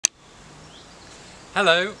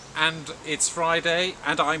Hello, and it's Friday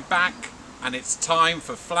and I'm back and it's time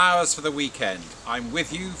for Flowers for the Weekend. I'm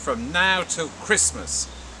with you from now till Christmas,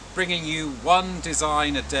 bringing you one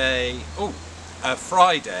design a day, a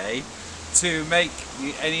Friday, to make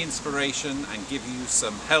any inspiration and give you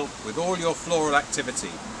some help with all your floral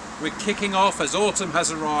activity. We're kicking off as autumn has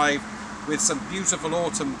arrived with some beautiful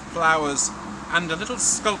autumn flowers and a little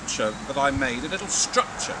sculpture that I made, a little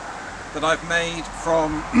structure that I've made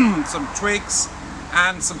from some twigs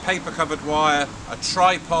and some paper covered wire, a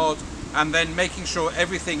tripod, and then making sure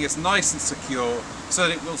everything is nice and secure so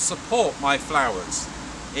that it will support my flowers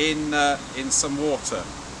in some water.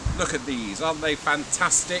 Look at these, aren't they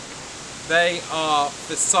fantastic? They are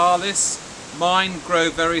physalis. Mine grow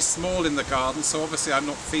very small in the garden, so obviously I'm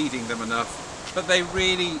not feeding them enough, but they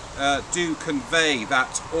really do convey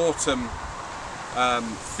that autumn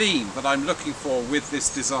theme that I'm looking for with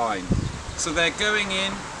this design. So they're going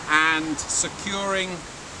in and securing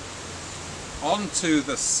onto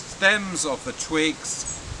the stems of the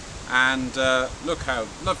twigs, and look how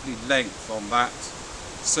lovely length on that,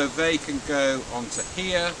 so they can go onto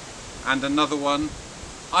here. And another one.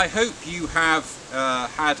 I hope you have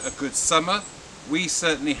had a good summer. We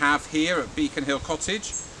certainly have here at Beacon Hill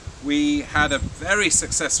Cottage. We had a very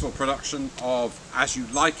successful production of As You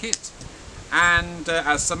Like It, and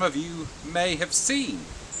as some of you may have seen.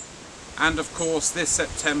 And of course this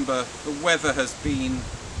September the weather has been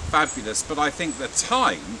fabulous, but I think the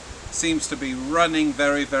time seems to be running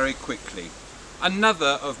very, very quickly.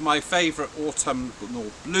 Another of my favourite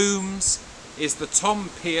autumnal blooms is the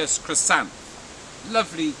Tom Pierce chrysanth.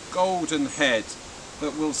 Lovely golden head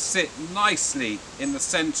that will sit nicely in the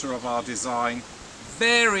centre of our design,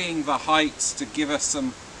 varying the heights to give us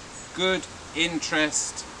some good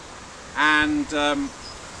interest and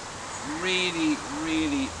really,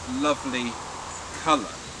 really lovely colour,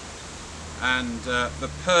 and the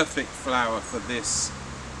perfect flower for this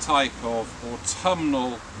type of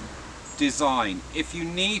autumnal design. If you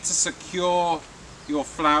need to secure your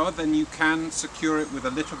flower, then you can secure it with a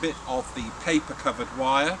little bit of the paper covered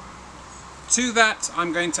wire. To that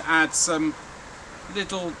I'm going to add some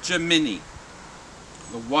little gemini,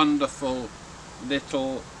 the wonderful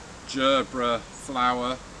little gerbera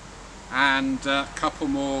flower, and a couple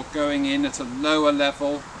more going in at a lower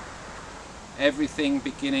level, everything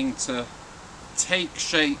beginning to take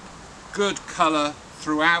shape, good colour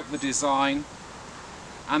throughout the design.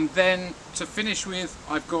 And then to finish with,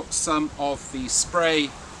 I've got some of the spray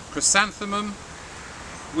chrysanthemum,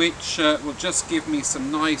 which will just give me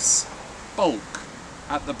some nice bulk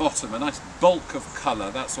at the bottom, a nice bulk of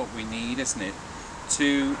colour. That's what we need, isn't it,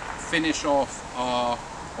 to finish off our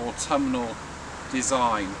autumnal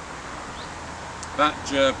design. That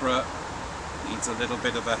gerbera needs a little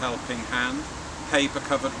bit of a helping hand. Paper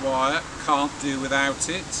covered wire, can't do without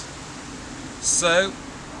it. So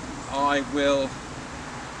I will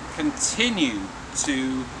continue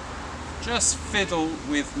to just fiddle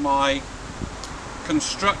with my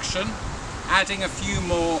construction, adding a few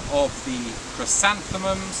more of the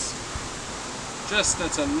chrysanthemums just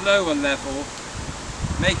at a lower level,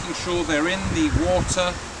 making sure they're in the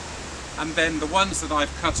water, and then the ones that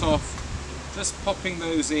I've cut off, just popping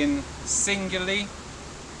those in singularly.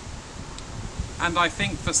 And I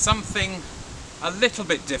think for something a little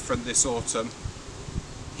bit different this autumn,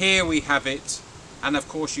 here we have it. And of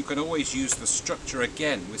course you can always use the structure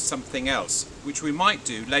again with something else, which we might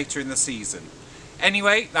do later in the season.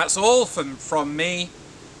 Anyway, that's all from me.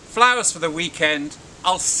 Flowers for the Weekend.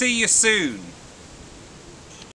 I'll see you soon.